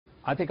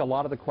I think a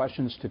lot of the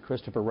questions to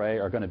Christopher Wray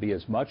are going to be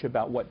as much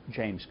about what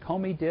James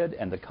Comey did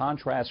and the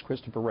contrast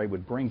Christopher Wray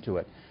would bring to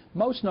it.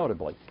 Most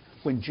notably,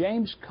 when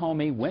James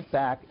Comey went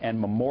back and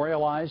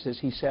memorialized, as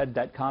he said,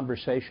 that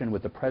conversation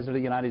with the President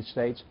of the United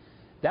States,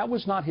 that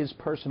was not his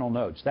personal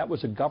notes. That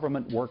was a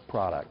government work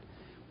product.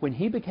 When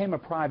he became a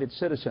private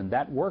citizen,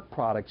 that work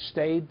product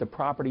stayed the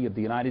property of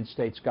the United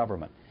States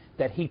government.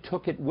 That he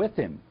took it with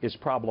him is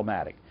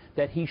problematic.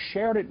 That he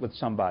shared it with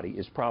somebody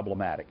is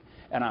problematic.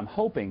 And I'm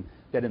hoping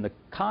that in the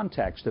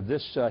context of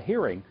this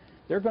hearing,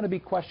 there are going to be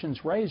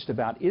questions raised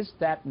about, is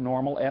that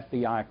normal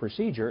FBI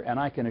procedure? And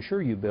I can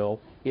assure you,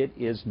 Bill, it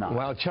is not.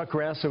 Well, Chuck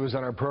Rassa was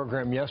on our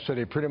program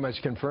yesterday, pretty much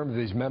confirmed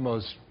these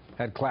memos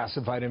had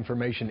classified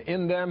information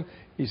in them.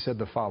 He said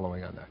the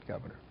following on that,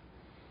 Governor.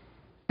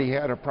 He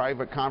had a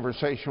private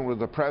conversation with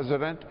the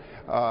president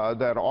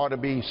that ought to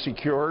be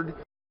secured.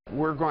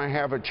 We're going to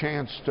have a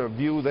chance to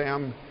view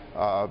them,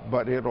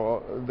 but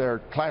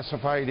they're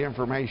classified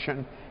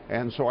information,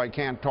 and so I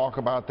can't talk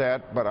about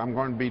that, but I'm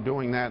going to be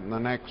doing that in the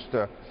next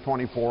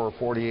 24 or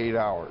 48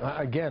 hours.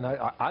 Again,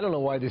 I don't know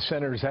why the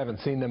senators haven't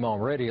seen them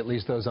already, at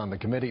least those on the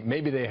committee.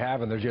 Maybe they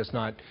have, and they're just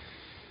not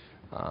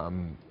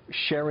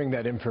sharing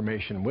that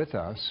information with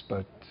us,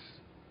 but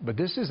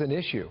this is an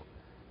issue,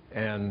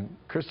 and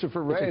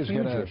Christopher Wray is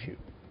going to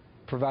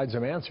provide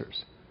some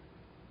answers.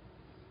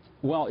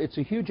 Well, it's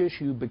a huge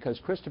issue because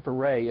Christopher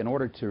Wray, in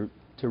order to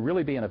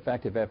really be an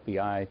effective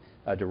FBI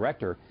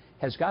director,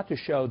 has got to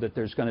show that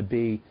there's going to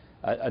be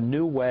a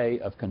new way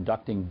of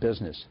conducting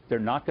business. They're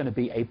not going to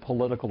be a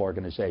political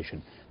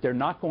organization. They're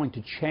not going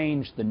to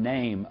change the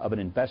name of an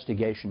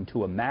investigation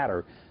to a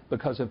matter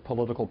because of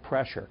political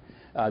pressure.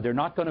 They're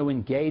not going to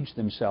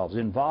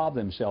involve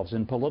themselves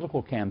in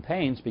political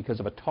campaigns because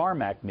of a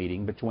tarmac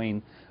meeting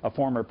between a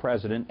former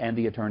president and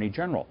the Attorney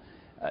General.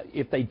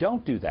 If they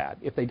don't do that,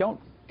 if they don't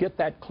get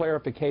that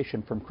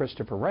clarification from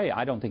Christopher Wray,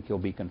 I don't think he'll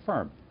be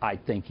confirmed. I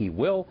think he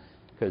will,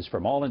 because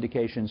from all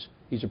indications,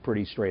 he's a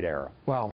pretty straight arrow. Well,